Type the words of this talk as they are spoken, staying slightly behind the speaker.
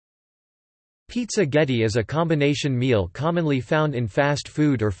Pizza-ghetti is a combination meal commonly found in fast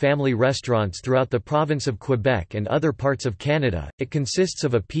food or family restaurants throughout the province of Quebec and other parts of Canada. It consists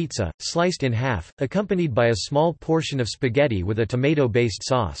of a pizza, sliced in half, accompanied by a small portion of spaghetti with a tomato-based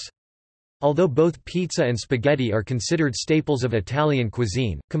sauce. Although both pizza and spaghetti are considered staples of Italian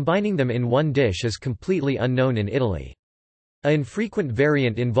cuisine, combining them in one dish is completely unknown in Italy. An infrequent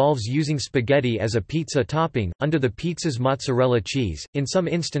variant involves using spaghetti as a pizza topping, under the pizza's mozzarella cheese. In some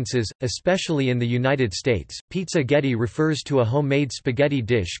instances, especially in the United States, pizza-ghetti refers to a homemade spaghetti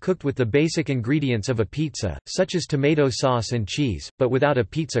dish cooked with the basic ingredients of a pizza, such as tomato sauce and cheese, but without a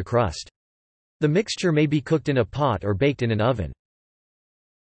pizza crust. The mixture may be cooked in a pot or baked in an oven.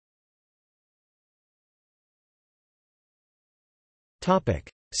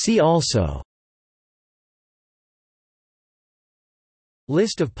 See also: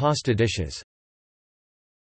 List of pasta dishes.